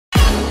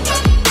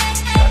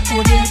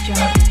How's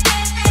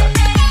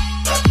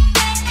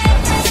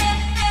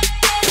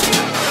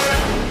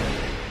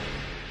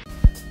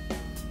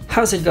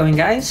it going,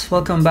 guys?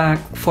 Welcome back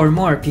for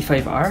more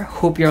P5R.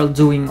 Hope you're all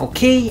doing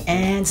okay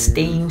and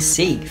staying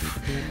safe.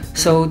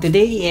 So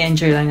today,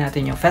 i-enjoy lang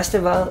natin yung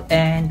festival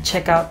and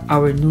check out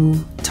our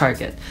new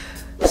target.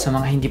 Sa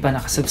mga hindi pa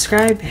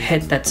nakasubscribe,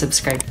 hit that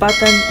subscribe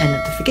button and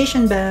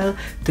notification bell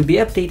to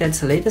be updated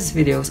sa latest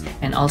videos,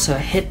 and also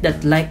hit that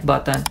like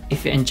button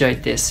if you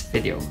enjoyed this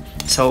video.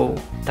 So,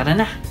 tara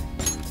na!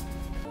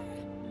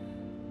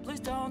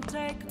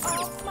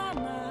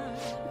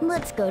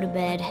 Let's go to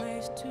bed.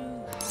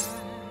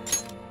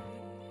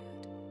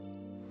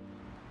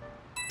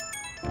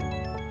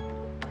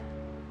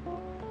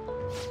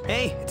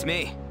 Hey, it's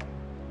me.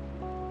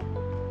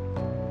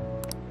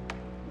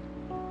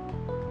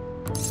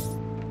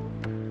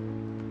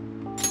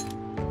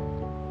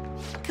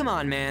 Come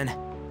on, man.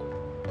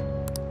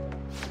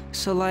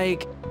 So,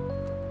 like...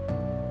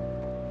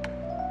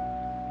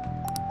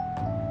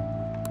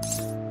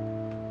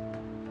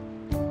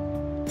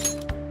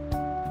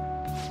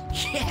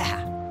 Yeah!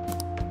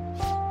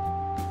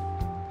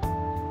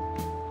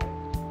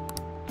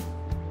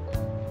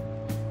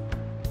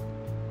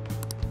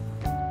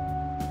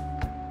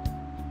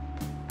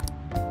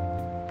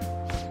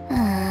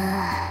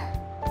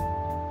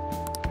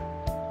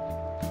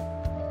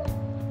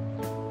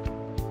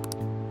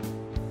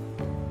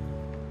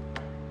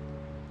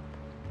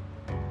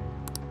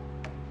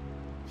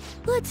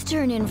 Let's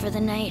turn in for the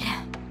night.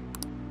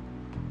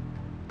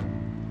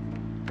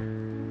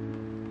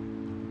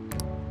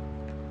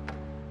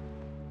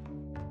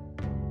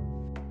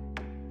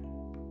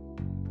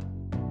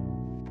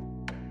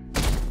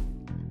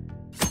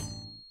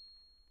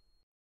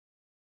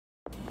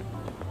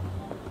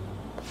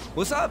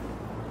 What's up?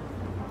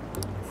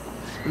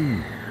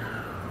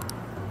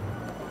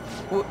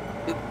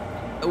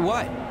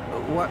 What?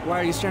 Why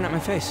are you staring at my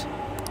face?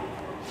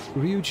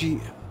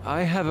 Ryuji,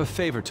 I have a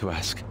favor to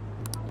ask.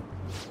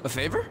 A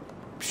favor?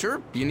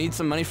 Sure, you need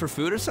some money for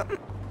food or something?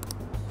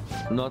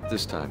 Not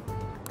this time.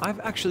 I've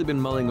actually been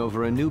mulling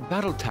over a new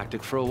battle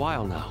tactic for a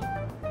while now,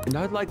 and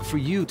I'd like for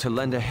you to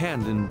lend a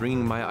hand in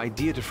bringing my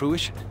idea to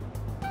fruition.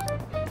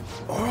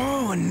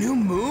 Oh, a new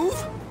move?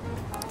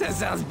 That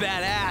sounds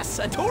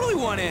badass. I totally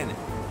want in.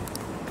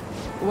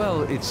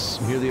 Well, it's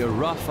merely a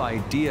rough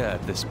idea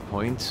at this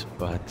point,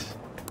 but...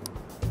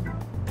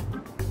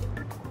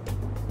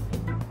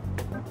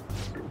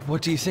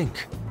 What do you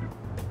think?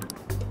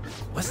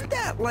 Wasn't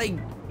that, like,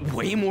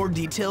 way more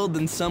detailed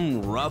than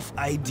some rough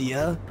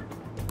idea?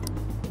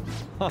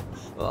 Well,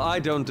 I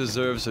don't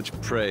deserve such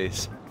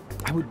praise.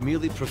 I would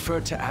merely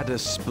prefer to add a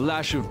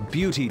splash of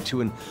beauty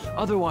to an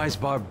otherwise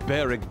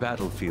barbaric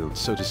battlefield,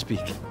 so to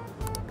speak.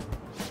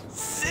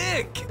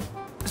 Sick!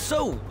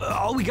 So,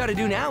 all we gotta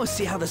do now is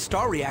see how the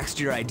star reacts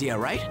to your idea,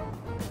 right?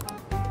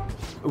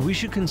 We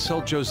should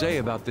consult Jose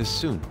about this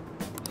soon.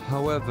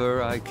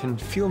 However, I can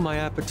feel my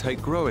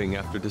appetite growing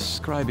after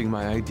describing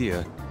my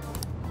idea.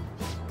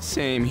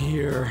 Same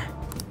here.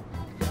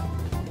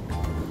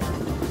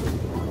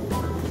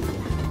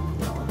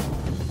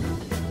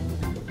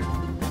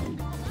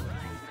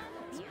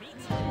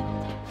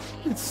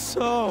 It's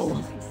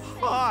so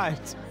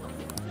hot.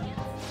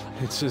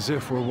 It's as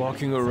if we're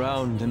walking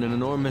around in an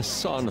enormous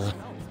sauna.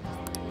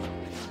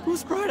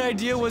 Whose bright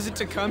idea was it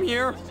to come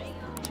here?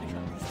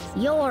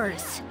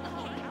 Yours.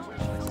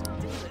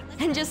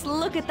 And just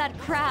look at that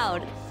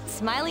crowd.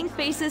 Smiling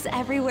faces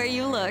everywhere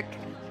you look.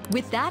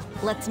 With that,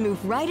 let's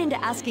move right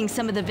into asking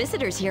some of the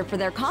visitors here for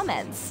their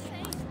comments.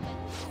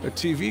 A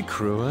TV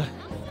crew, huh?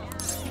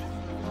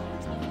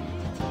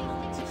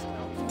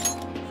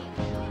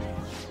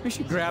 We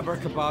should grab our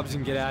kebabs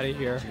and get out of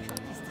here.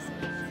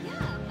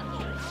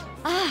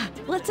 Ah,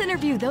 let's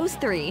interview those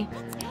three.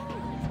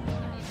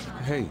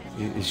 Hey,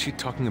 is she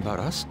talking about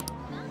us?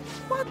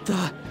 What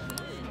the?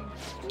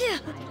 Yeah.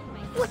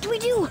 What do we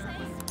do?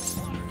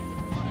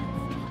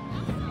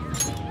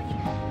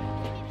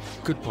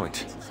 Good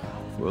point.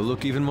 We'll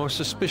look even more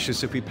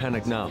suspicious if we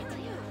panic now.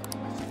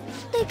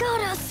 They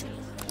got us.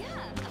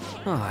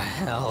 Oh,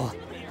 hell.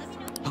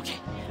 Okay,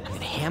 I'm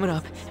gonna ham it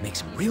up and make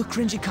some real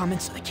cringy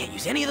comments so they can't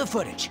use any of the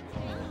footage.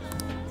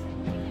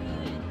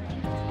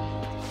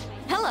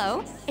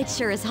 Hello. It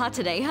sure is hot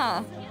today,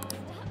 huh?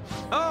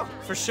 Oh,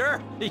 for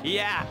sure.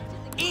 Yeah.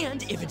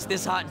 And if it's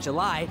this hot in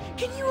July,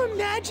 can you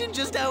imagine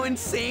just how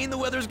insane the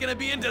weather's gonna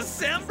be in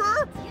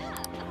December?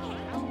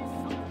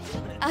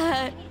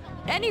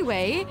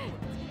 Anyway,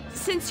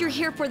 since you're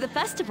here for the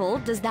festival,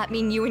 does that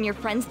mean you and your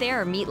friends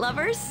there are meat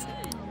lovers?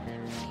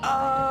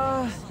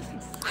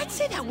 I'd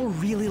say that we're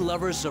really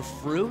lovers of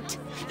fruit.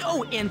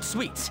 Oh, and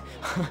sweets.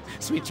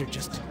 Sweets are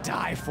just to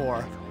die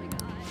for.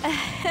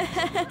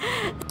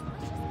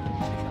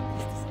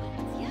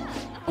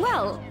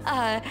 Well,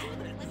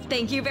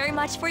 thank you very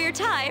much for your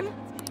time.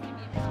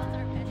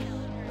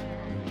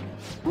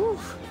 Whew,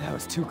 that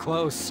was too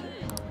close.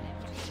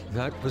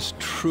 That was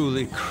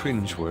truly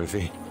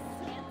cringeworthy.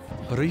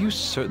 But are you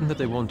certain that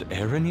they won't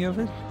air any of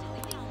it?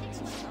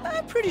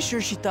 I'm pretty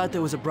sure she thought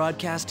there was a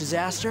broadcast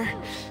disaster.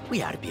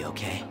 We ought to be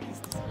okay.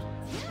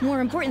 More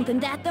important than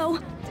that, though,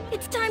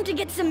 it's time to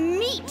get some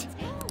meat!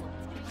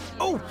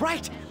 Oh,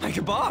 right! My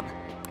kebab!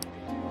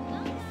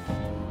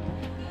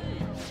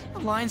 The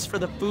lines for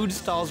the food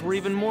stalls were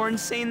even more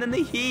insane than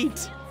the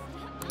heat.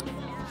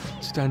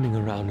 Standing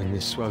around in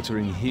this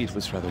sweltering heat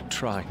was rather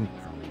trying.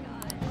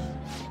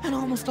 And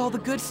almost all the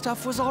good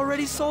stuff was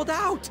already sold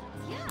out.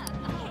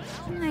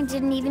 I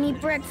didn't even eat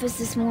breakfast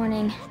this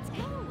morning.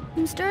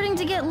 I'm starting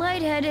to get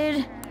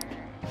lightheaded.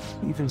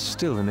 Even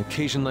still, an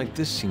occasion like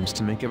this seems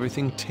to make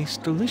everything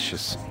taste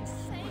delicious.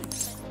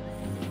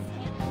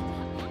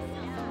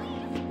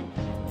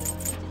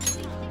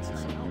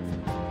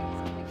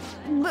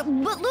 But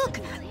look!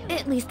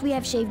 At least we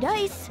have shaved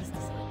ice.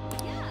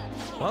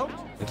 Well,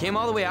 we came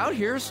all the way out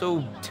here,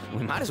 so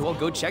we might as well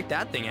go check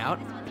that thing out.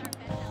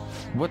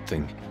 What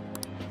thing?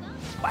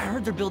 I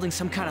heard they're building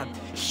some kind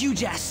of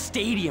huge-ass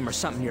stadium or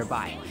something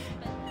nearby.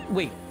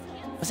 Wait,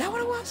 was that what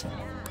it was?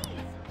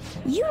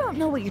 You don't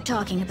know what you're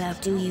talking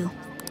about, do you?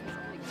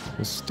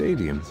 A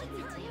stadium?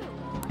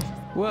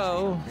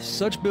 Well,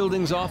 such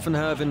buildings often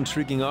have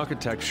intriguing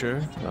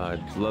architecture.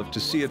 I'd love to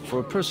see it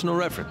for personal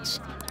reference.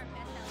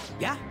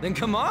 Yeah, then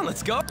come on,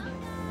 let's go.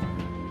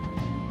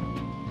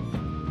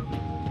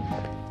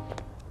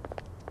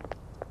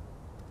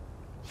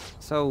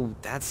 So,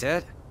 that's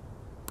it?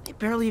 It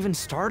barely even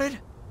started?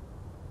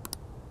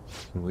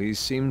 We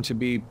seem to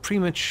be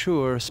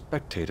premature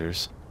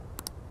spectators.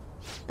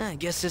 I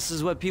guess this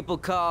is what people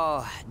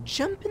call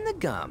jumping the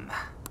gum.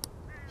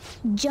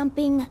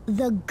 Jumping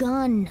the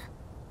gun.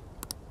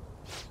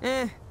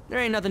 There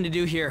ain't nothing to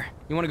do here.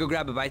 You wanna go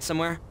grab a bite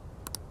somewhere?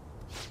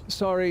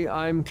 Sorry,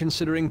 I'm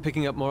considering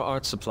picking up more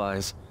art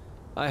supplies.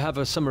 I have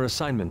a summer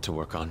assignment to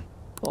work on.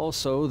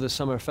 Also, the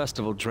summer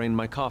festival drained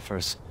my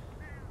coffers.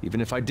 Even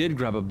if I did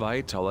grab a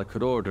bite, all I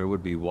could order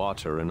would be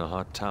water and a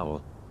hot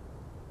towel.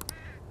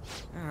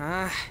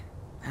 Well,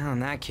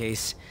 in that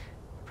case,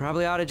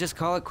 probably ought to just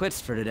call it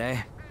quits for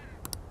today.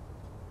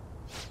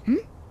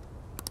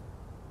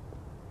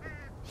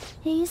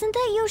 Hey, isn't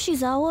that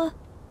Yoshizawa?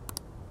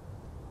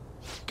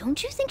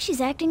 Don't you think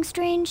she's acting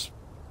strange?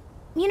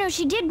 You know,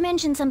 she did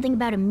mention something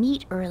about a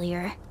meet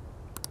earlier.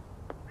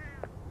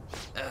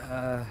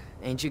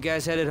 Ain't you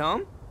guys headed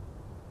home?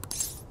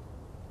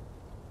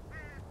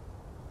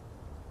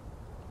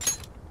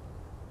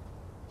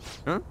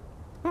 Huh?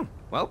 Oh,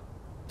 well,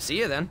 see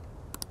you then.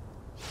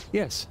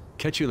 Yes,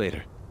 catch you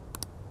later.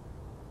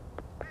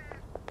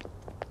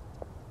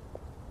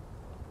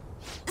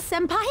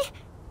 Senpai?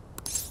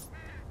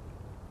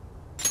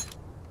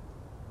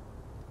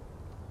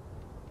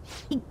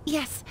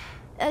 Yes.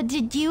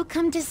 Did you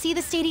come to see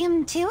the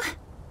stadium too?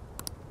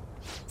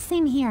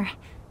 Same here.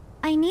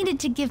 I needed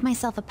to give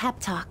myself a pep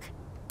talk.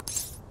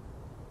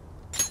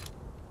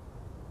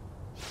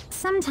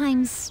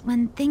 Sometimes,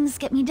 when things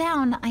get me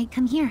down, I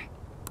come here.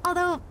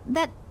 Although,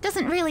 that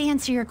doesn't really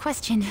answer your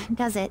question,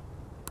 does it?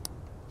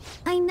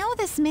 I know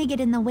this may get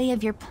in the way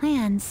of your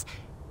plans,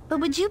 but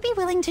would you be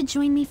willing to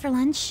join me for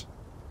lunch?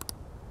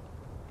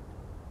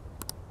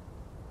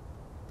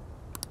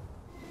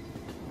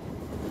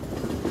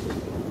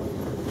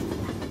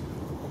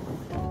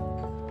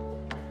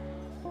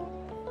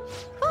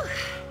 Whew,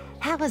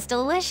 that was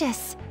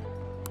delicious.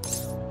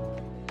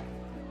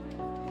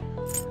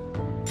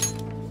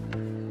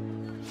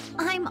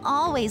 I'm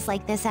always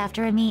like this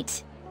after a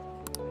meet.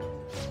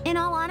 In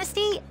all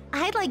honesty,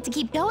 I'd like to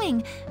keep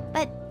going,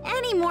 but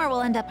any more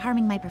will end up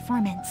harming my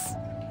performance.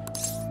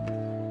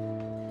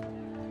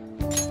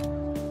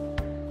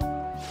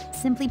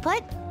 Simply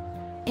put,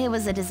 it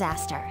was a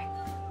disaster.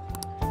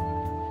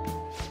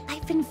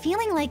 I've been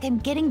feeling like I'm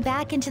getting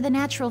back into the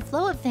natural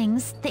flow of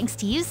things, thanks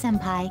to you,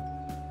 Senpai.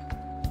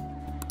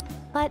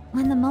 But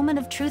when the moment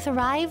of truth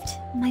arrived,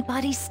 my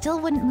body still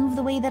wouldn't move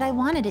the way that I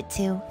wanted it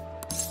to.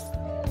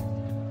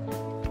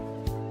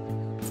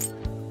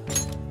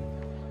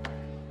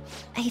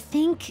 I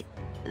think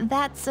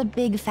that's a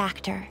big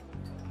factor.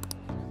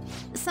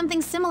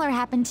 Something similar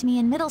happened to me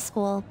in middle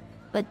school,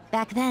 but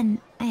back then,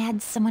 I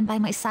had someone by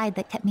my side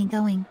that kept me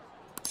going.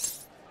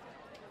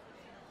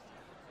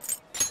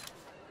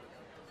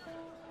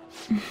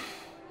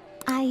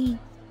 I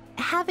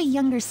have a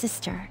younger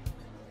sister.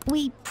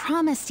 We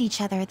promised each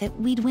other that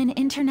we'd win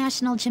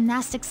international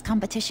gymnastics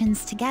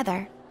competitions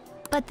together.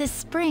 But this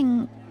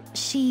spring,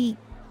 she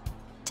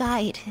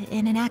died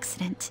in an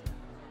accident.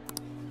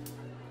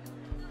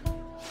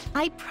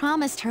 I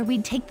promised her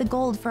we'd take the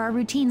gold for our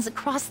routines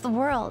across the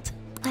world,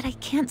 but I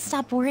can't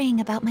stop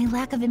worrying about my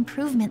lack of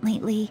improvement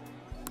lately.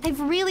 I've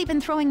really been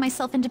throwing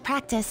myself into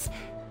practice,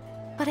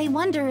 but I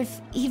wonder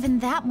if even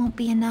that won't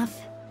be enough.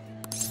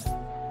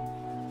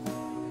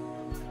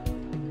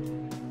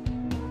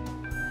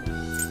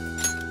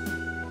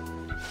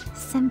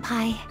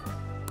 Senpai,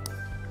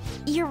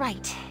 you're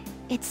right.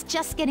 It's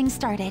just getting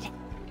started.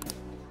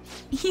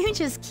 You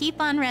just keep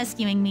on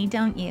rescuing me,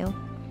 don't you?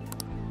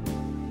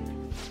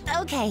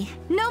 Okay,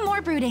 no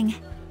more brooding.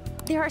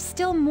 There are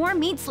still more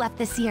meets left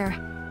this year.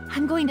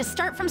 I'm going to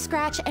start from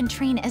scratch and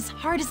train as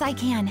hard as I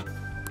can.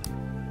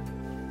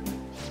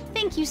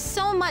 Thank you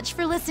so much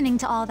for listening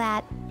to all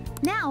that.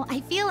 Now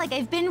I feel like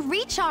I've been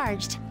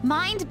recharged.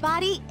 Mind,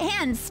 body,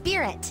 and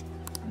spirit.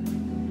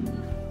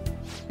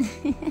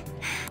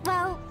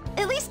 Well,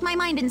 at least my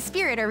mind and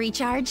spirit are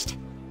recharged.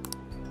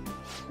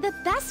 The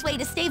best way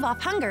to stave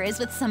off hunger is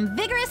with some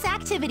vigorous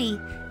activity.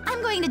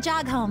 I'm going to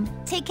jog home.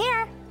 Take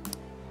care.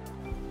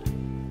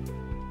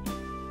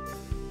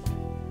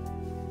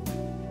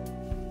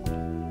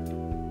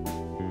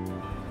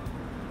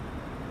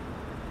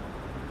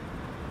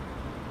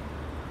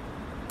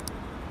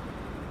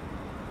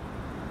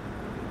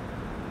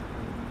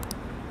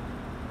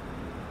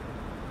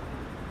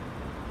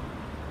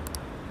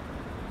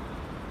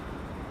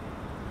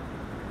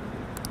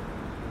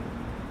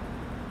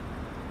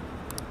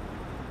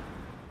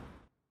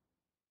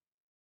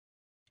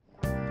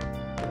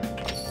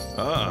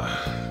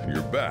 Ah,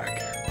 you're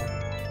back.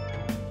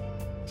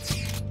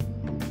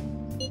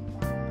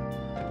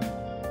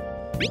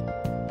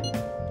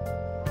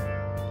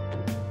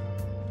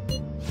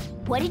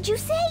 What did you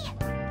say?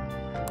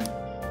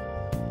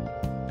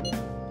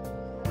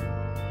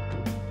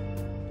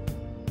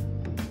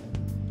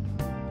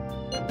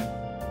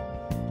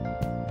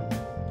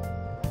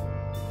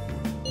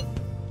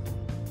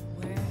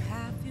 Where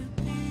have you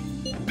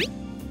been?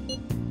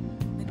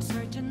 Been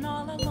searching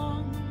all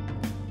along.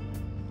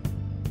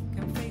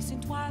 Come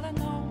facing while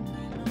alone,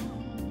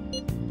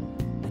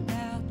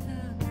 without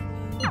a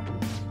clue,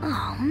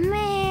 Oh,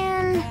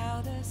 man.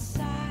 without a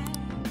sign,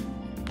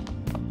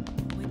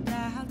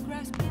 without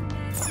grasping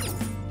it.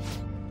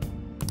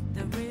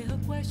 The real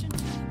question to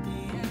be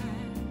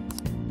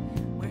asked: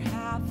 where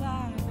have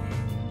I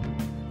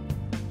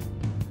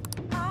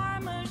been?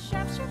 I'm a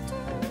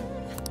sharpshooter.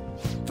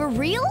 For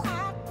real?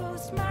 At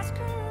post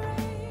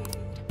masquerade,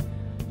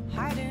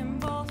 hiding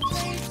both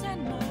face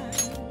and mind,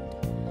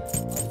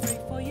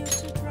 afraid for you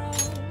to throw.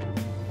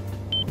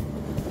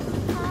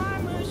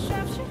 I'm a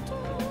sharpshooter.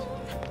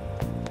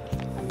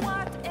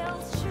 What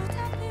else should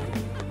I be?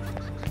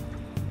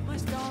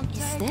 Please don't Is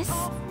take this?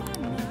 off my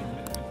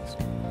nerves,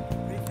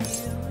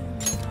 revealing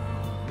it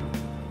all.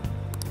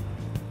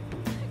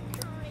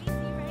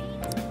 Crazy,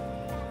 right?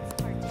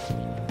 That's hard to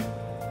believe.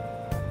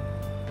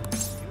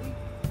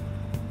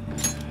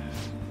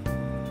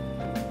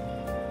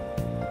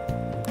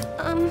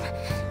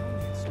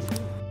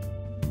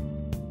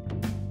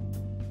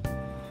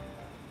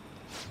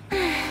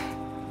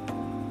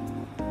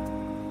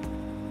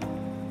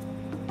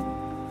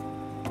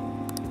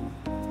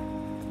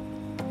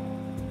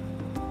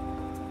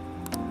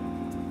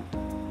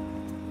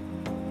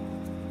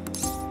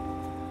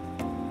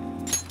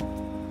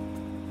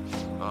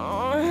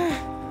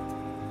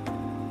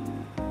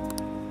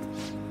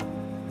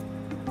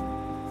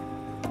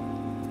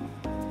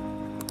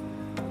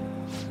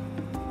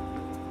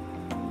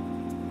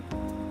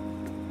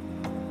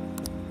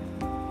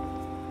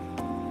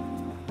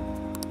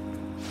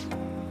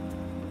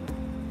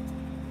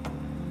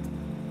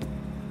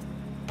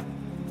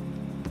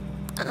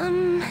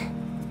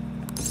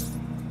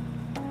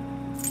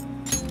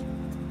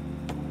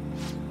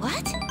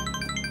 What?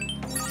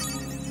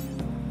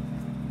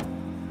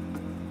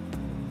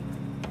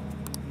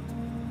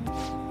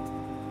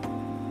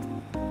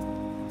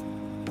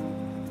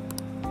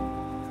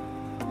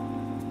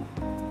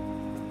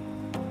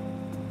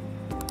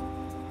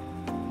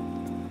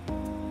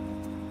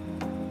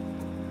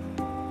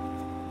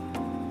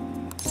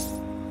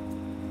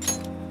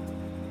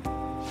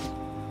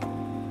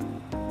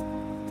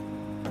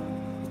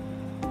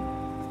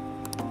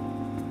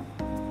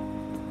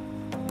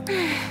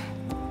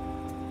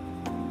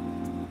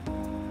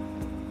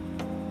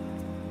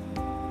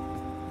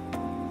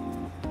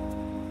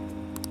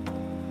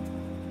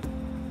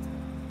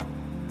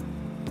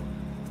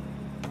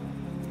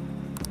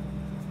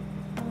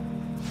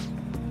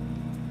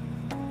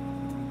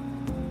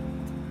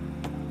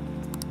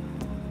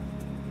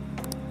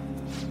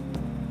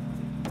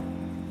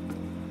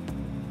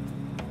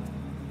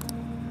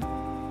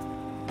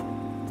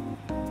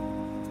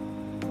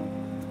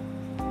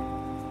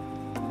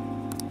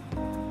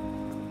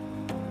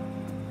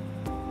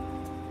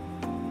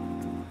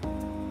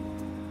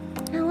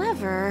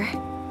 However...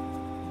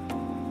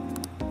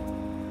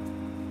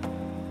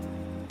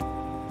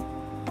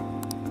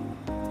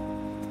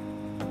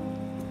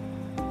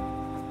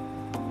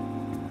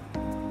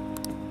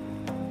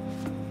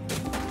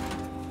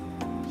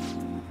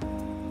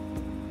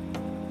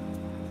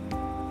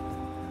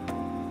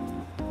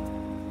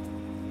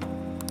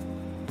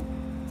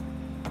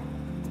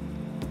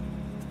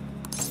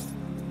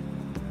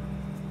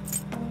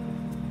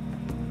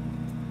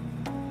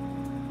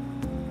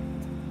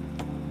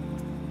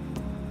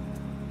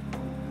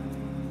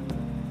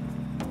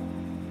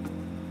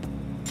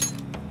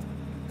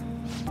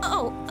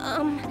 Oh,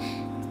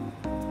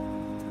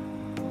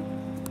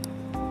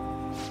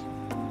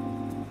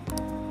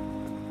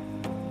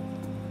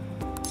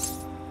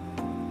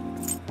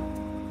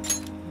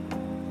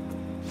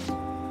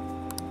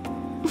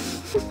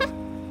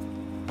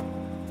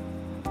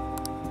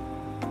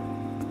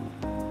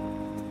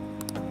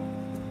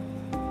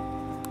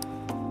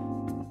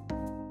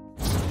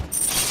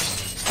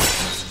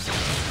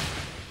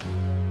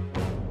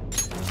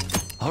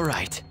 All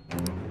right.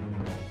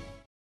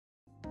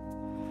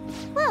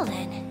 Well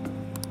then.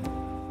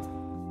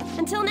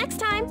 Until next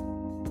time.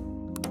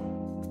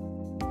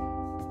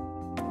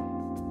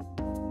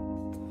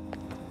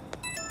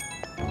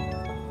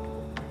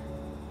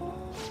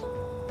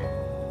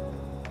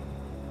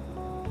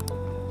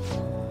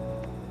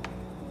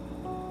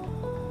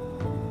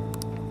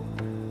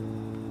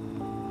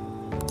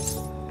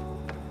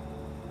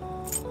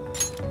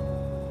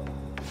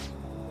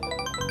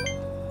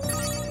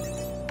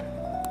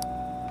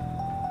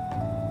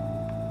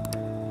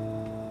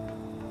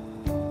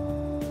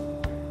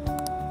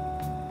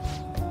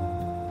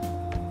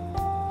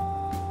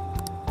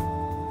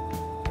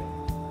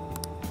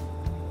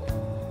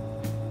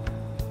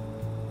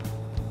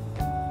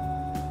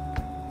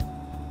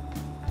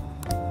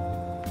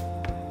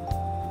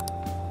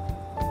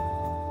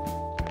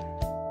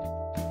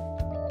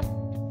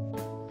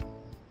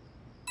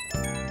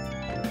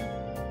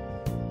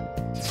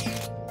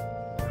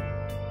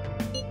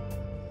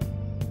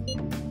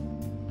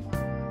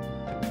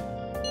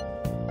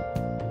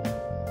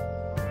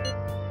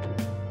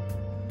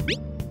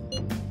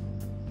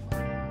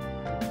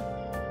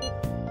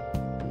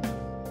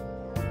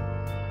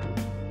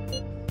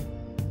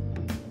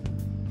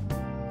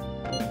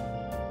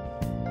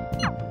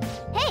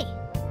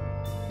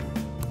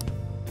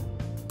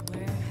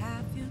 Where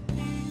have you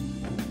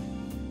been?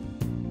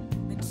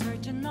 Been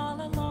searching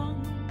all along.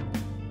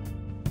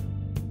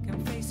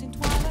 Confessing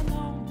while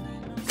alone.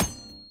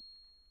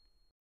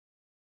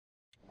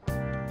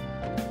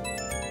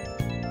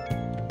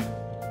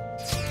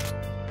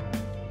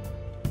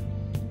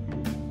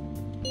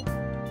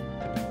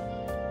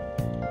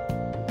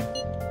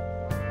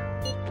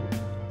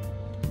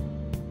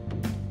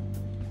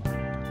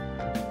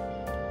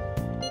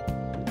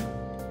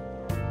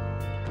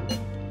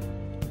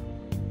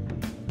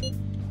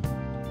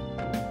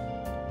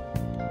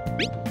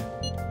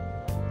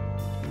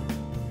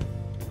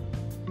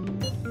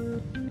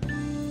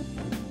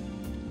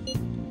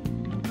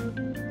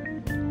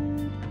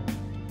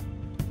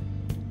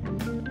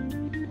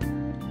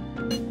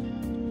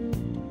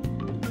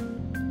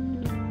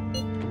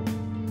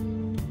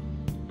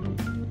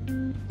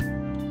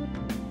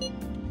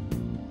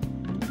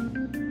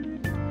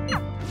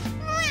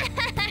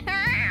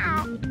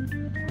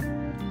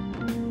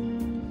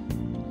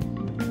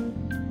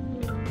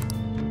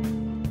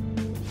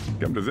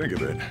 Come to think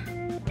of it,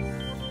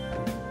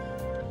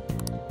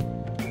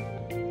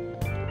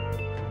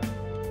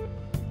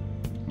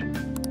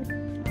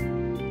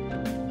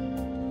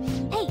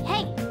 Hey,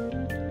 hey!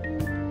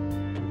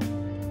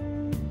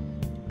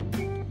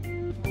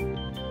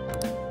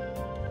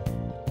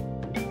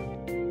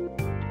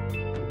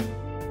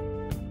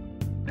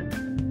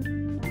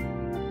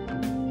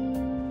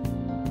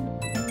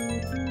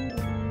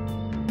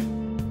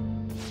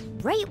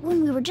 Right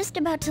when we were just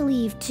about to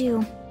leave,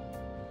 too.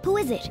 Who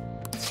is it?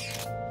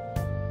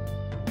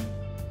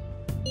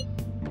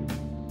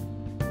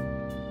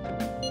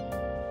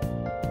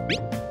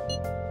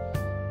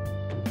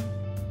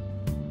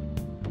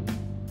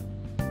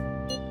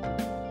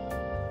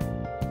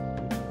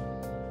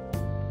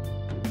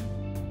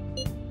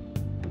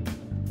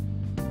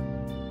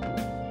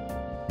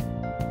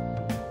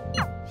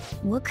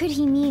 What could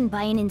he mean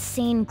by an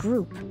insane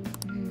group?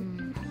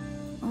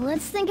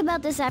 Let's think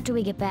about this after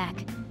we get back.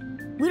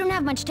 We don't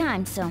have much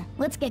time, so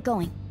let's get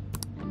going.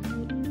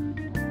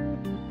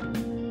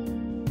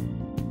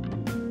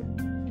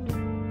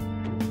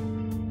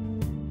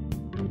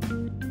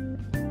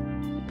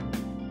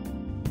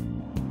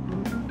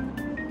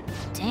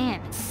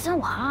 Damn, it's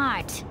so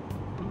hot.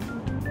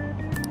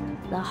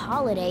 The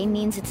holiday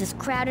means it's as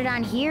crowded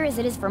on here as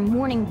it is for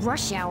morning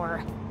rush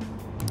hour.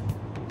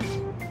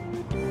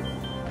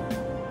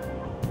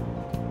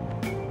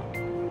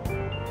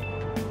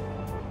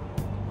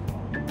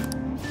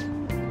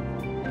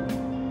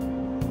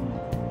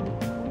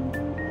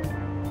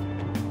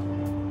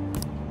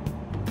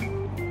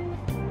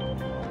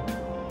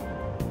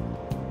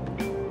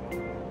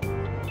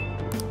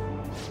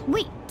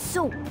 Wait,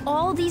 so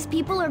all these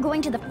people are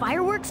going to the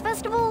fireworks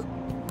festival?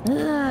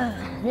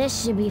 Ugh,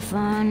 this should be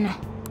fun.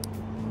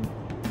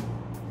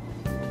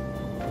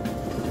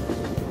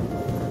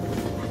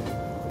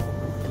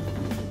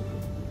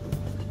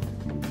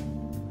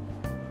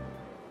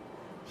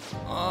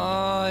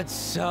 Oh, it's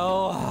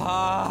so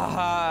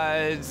hot.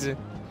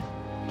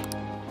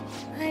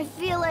 I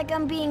feel like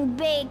I'm being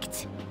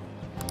baked.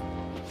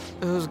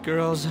 Those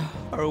girls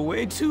are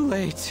way too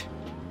late.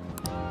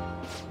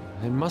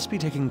 It must be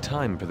taking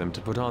time for them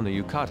to put on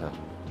the yukata.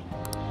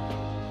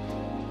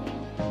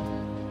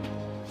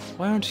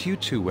 Why aren't you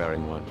two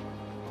wearing one?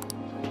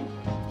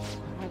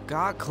 I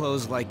got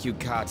clothes like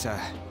yukata.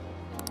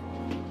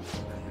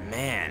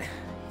 Man,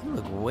 you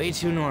look way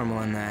too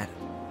normal in that.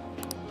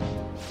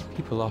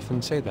 People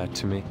often say that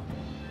to me.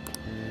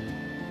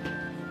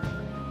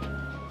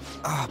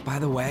 Oh, by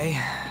the way,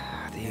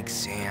 the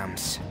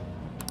exams.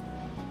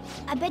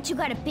 I bet you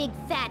got a big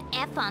fat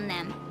F on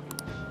them.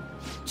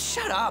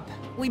 Shut up!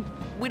 We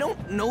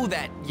don't know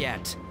that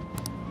yet.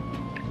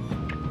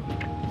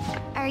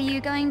 Are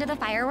you going to the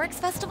fireworks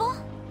festival?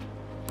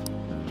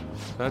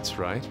 That's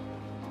right.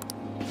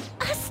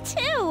 Us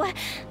too!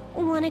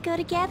 Wanna go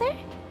together?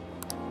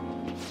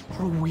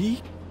 Are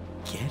we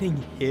getting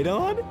hit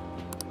on?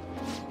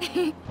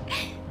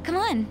 Come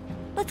on,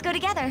 let's go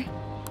together.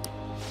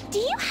 Do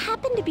you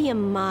happen to be a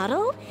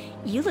model?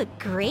 You look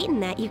great in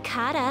that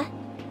yukata.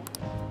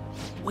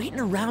 Waiting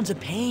around's a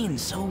pain,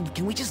 so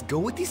can we just go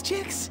with these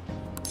chicks?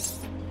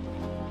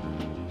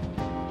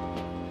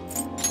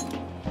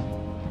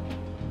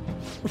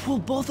 We'll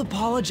both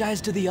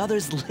apologize to the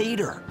others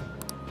later.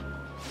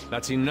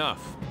 That's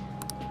enough.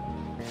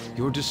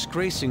 You're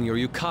disgracing your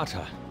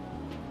yukata.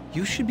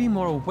 You should be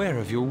more aware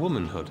of your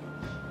womanhood.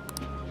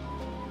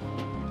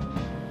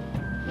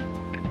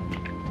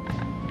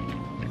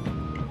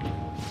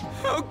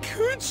 How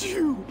could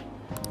you?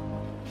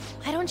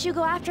 Why don't you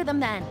go after them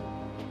then?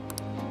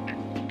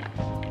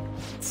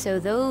 So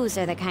those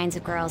are the kinds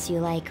of girls you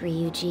like,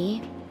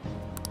 Ryuji.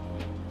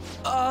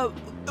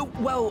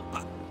 Well,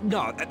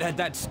 no,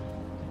 that's...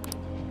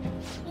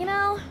 You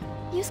know,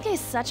 Yusuke's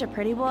such a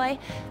pretty boy,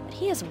 but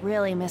he is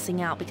really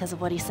missing out because of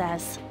what he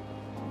says.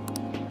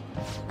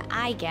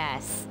 I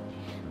guess.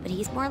 But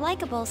he's more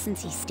likable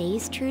since he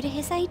stays true to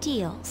his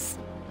ideals.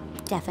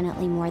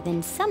 Definitely more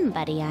than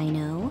somebody I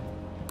know.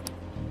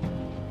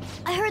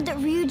 I heard that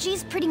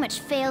Ryuji's pretty much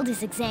failed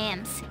his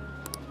exams.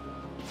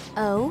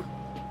 Oh?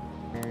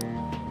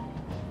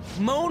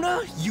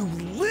 Mona, you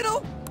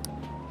little...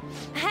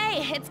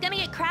 Hey, it's gonna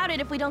get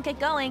crowded if we don't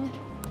get going.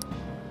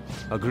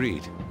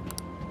 Agreed.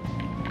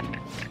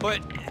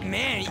 But,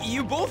 man,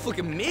 you both look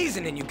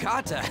amazing in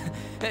yukata.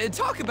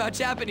 Talk about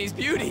Japanese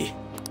beauty.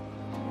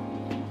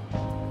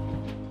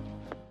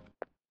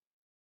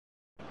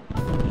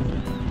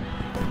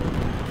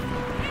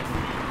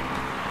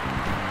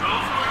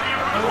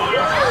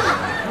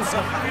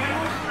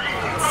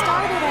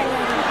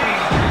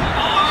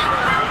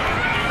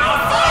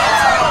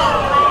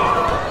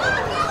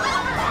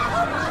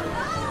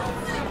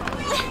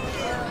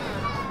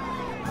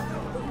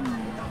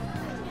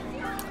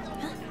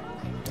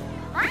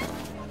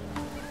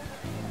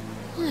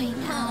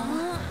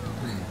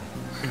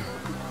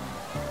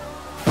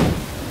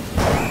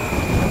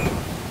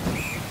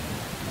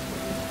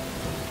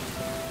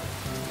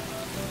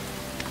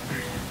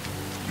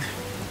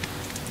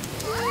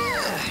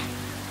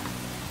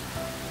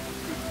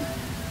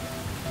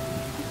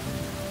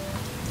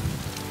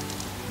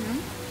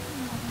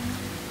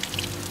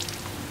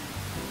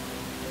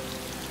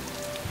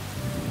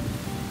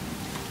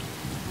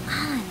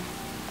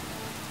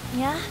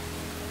 Yeah?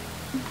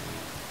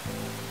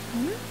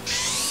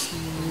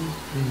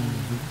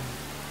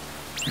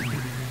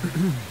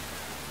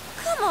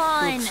 Come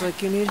on! Looks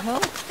like you need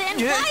help. Then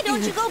why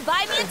don't you go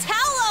buy me a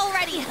towel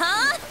already,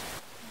 huh?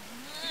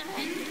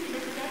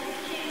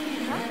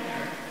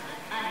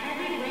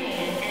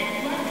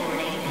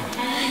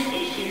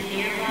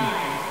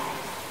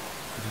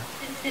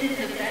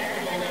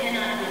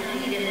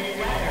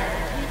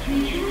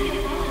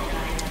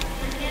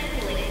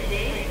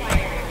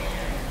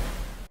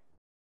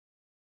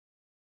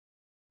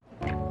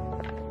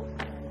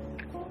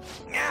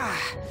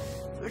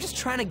 We're just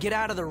trying to get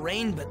out of the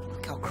rain, but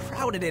look how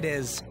crowded it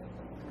is.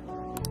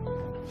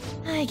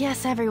 I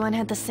guess everyone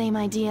had the same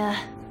idea.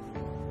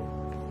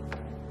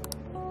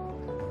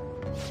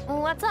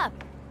 What's up?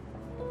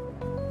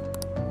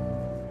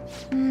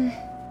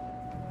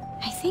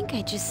 I think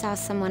I just saw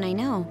someone I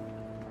know.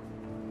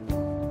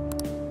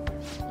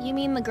 You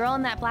mean the girl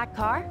in that black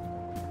car?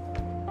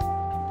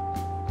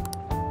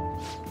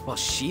 Well,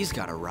 she's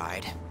got a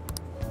ride.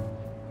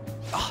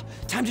 Oh,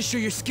 time to show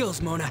your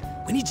skills,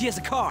 Mona. We need you as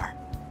a car.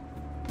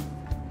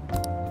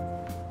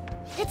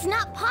 It's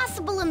not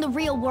possible in the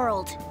real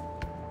world.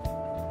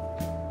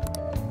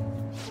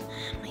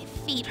 My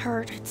feet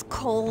hurt, it's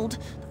cold,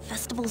 the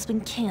festival's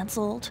been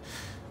canceled.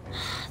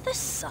 This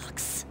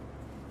sucks.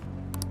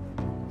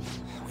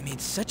 We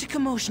made such a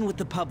commotion with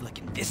the public,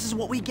 and this is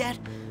what we get?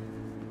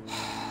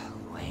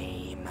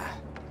 Lame.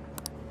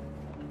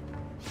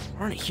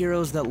 Aren't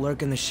heroes that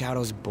lurk in the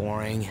shadows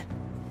boring?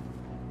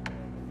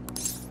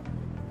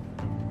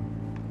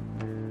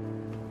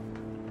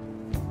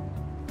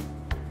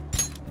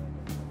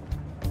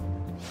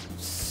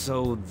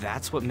 So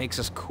that's what makes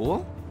us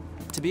cool?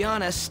 To be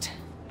honest,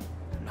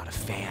 I'm not a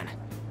fan.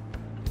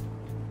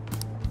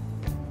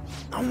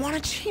 I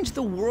want to change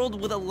the world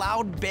with a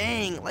loud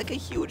bang, like a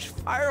huge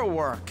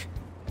firework.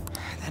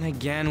 Then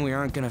again, we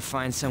aren't gonna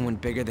find someone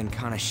bigger than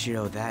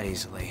Kanashiro that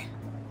easily.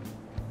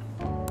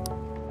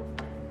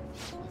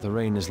 The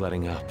rain is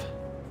letting up.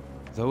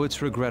 Though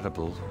it's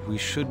regrettable, we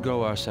should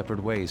go our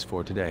separate ways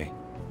for today.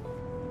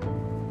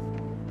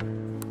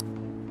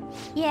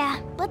 Yeah,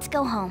 let's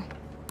go home.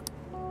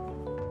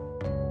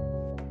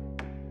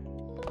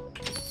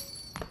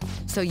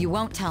 So you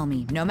won't tell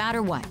me, no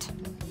matter what.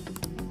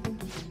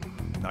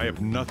 I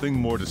have nothing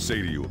more to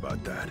say to you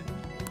about that.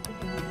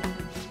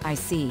 I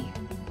see.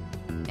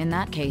 In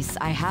that case,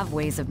 I have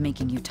ways of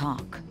making you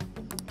talk.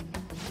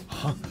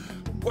 Huh?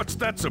 What's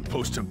that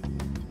supposed to...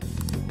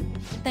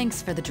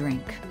 Thanks for the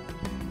drink.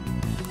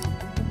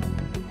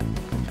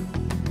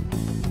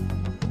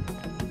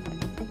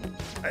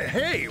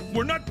 Hey,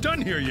 we're not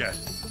done here yet.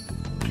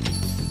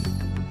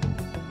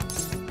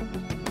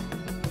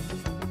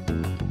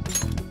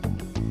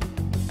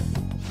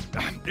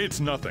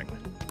 It's nothing.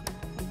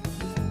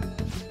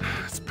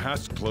 It's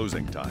past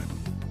closing time.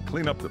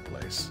 Clean up the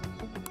place.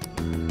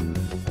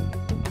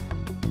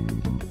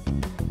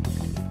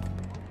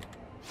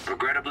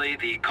 Regrettably,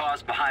 the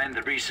cause behind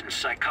the recent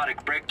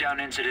psychotic breakdown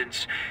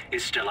incidents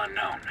is still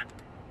unknown.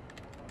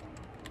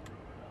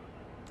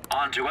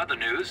 On to other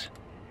news.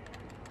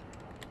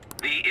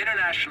 The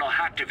international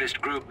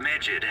hacktivist group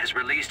Megid has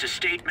released a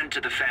statement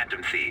to the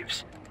Phantom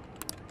Thieves.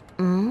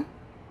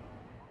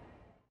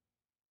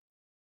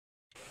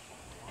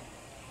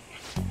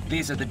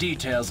 These are the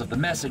details of the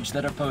message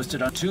that are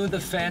posted to the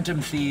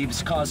Phantom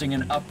Thieves, causing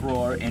an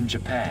uproar in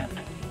Japan.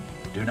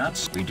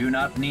 We do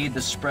not need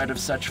the spread of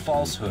such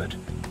falsehood.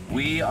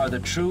 We are the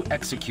true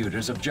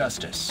executors of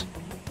justice.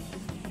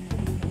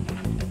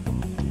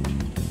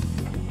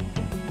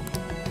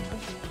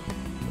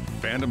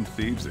 Phantom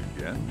Thieves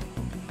again?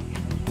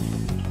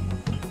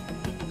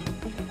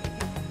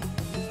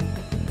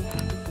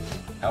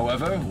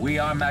 However, we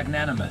are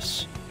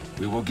magnanimous.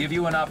 We will give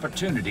you an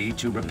opportunity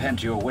to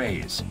repent your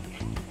ways.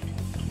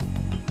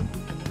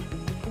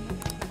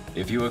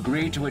 If you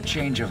agree to a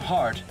change of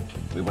heart,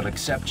 we will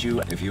accept you.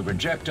 If you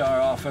reject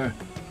our offer,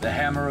 the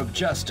hammer of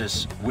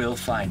justice will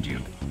find you.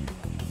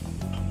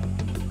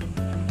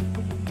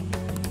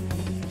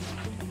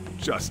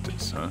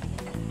 Justice, huh?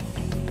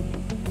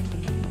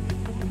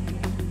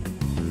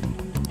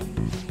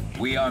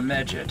 We are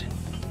Megid.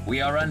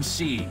 We are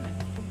unseen.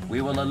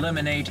 We will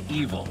eliminate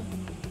evil.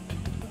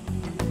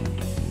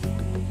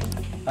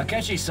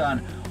 Akechi-san,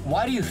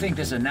 why do you think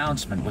this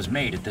announcement was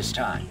made at this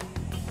time?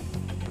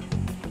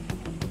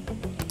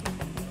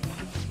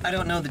 I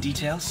don't know the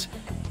details,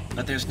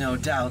 but there's no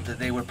doubt that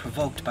they were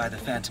provoked by the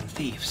Phantom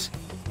Thieves.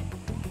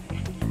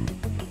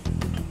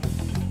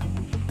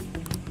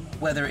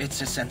 Whether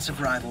it's a sense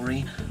of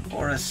rivalry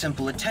or a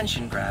simple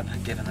attention grab,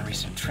 given the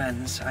recent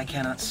trends, I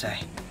cannot say.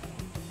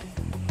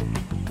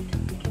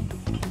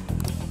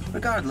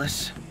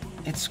 Regardless,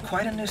 it's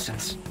quite a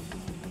nuisance.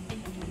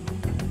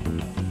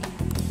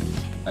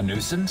 A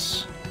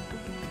nuisance?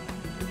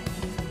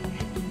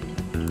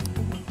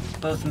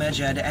 Both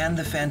Megid and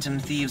the Phantom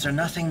Thieves are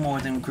nothing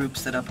more than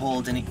groups that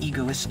uphold an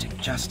egoistic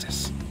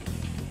justice.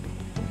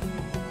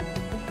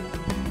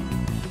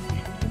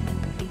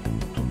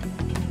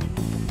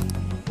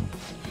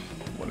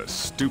 What a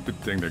stupid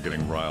thing they're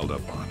getting riled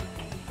up on.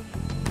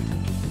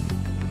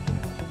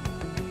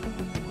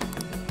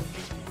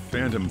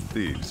 Phantom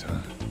Thieves, huh?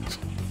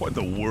 What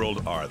in the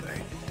world are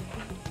they?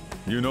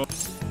 You know...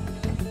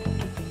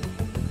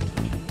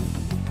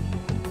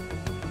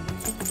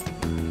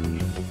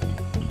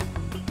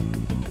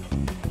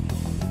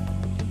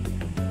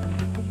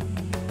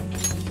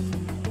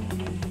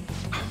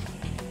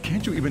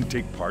 Can't you even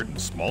take part in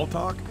small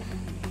talk?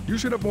 You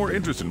should have more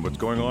interest in what's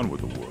going on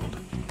with the world.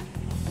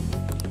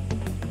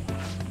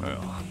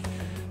 Well,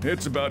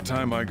 it's about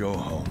time I go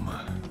home.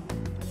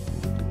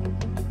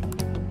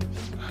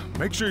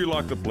 Make sure you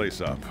lock the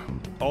place up.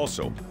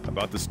 Also,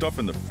 about the stuff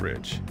in the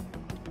fridge.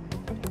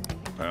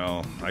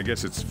 Well, I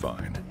guess it's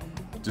fine.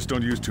 Just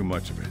don't use too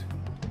much of it.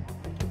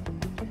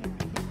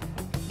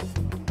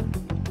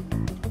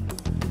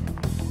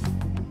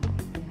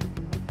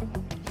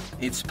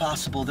 It's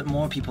possible that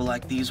more people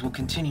like these will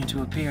continue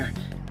to appear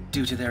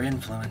due to their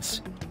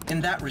influence. In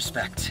that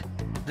respect,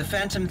 the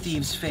Phantom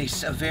Thieves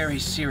face a very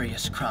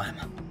serious crime.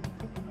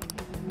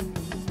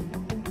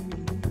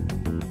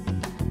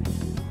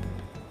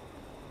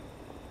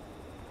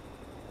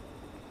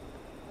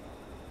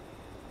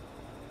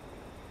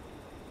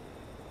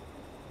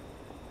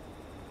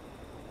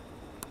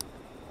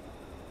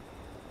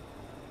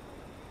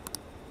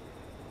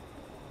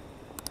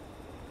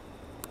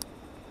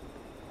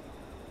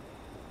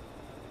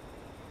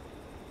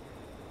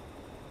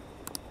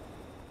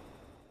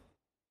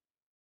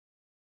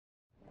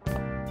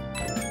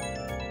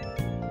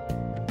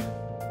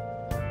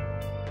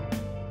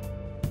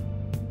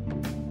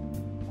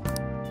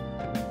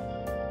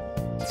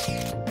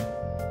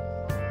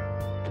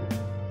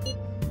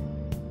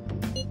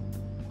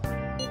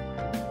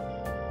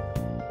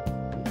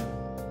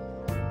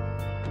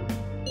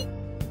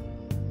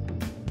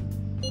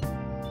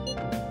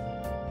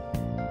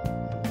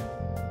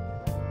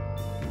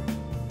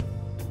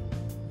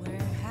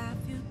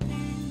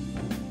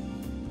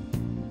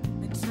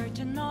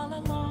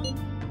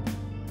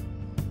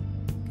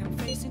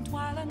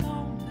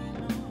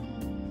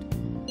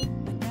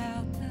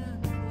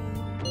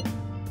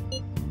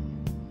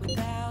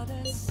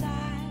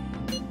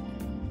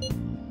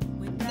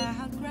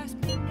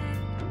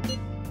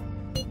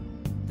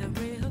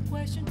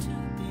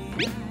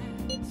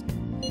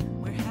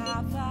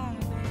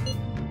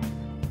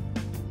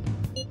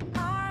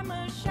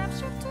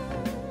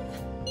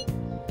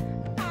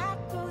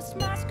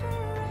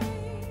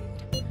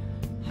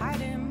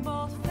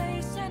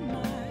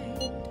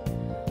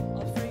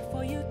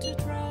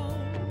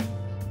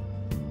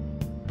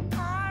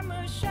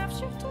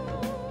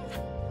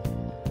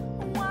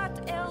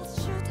 What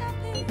else should I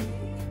be?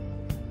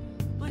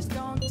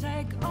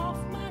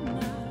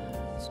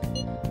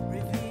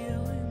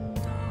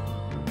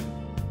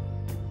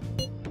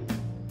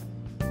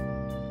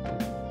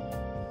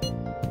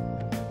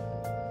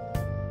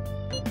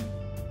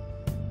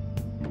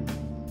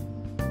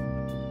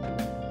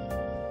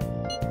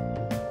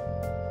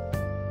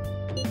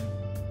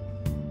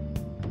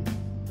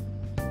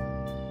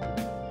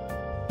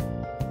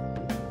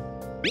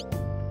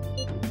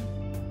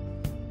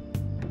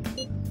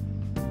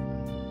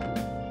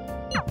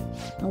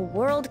 A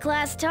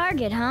world-class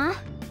target, huh?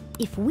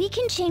 If we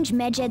can change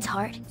Medjed's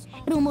heart,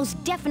 it'll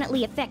most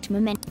definitely affect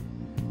momentum.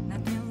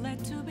 Nothing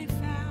left to be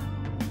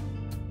found.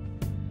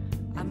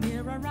 A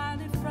mirror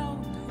right in front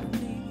of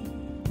me.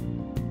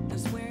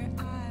 That's where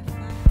I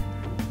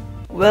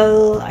found.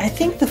 Well, I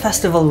think the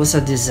festival was a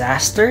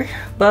disaster,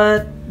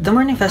 but the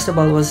morning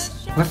festival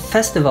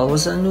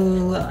was a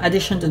new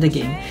addition to the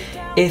game,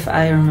 if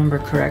I remember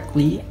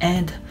correctly,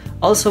 and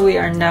also we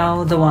are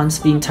now the ones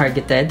being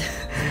targeted.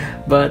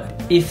 But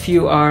if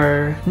you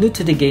are new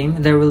to the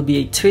game, there will be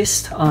a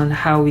twist on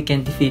how we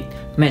can defeat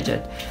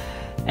Medjed.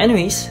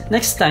 Anyways,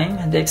 next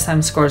time, the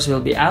exam scores will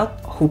be out,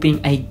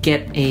 hoping I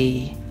get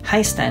a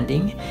high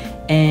standing.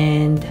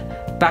 And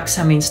back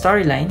sa main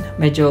storyline,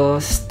 medyo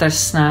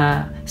stress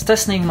na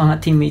yung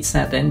mga teammates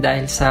natin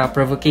dahil sa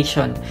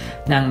provocation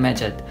ng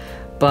Medjed.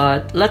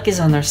 But luck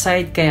is on our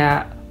side,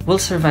 kaya we'll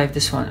survive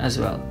this one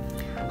as well.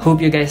 Hope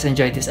you guys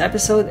enjoyed this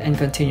episode and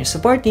continue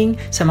supporting.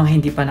 Sa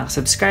mga hindi pa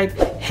nakasubscribe,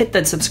 hit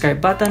that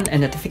subscribe button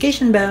and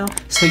notification bell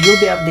so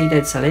you'll be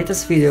updated sa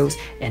latest videos,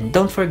 and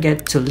don't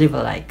forget to leave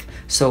a like.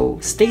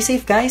 So stay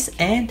safe guys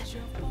and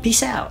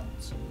peace out!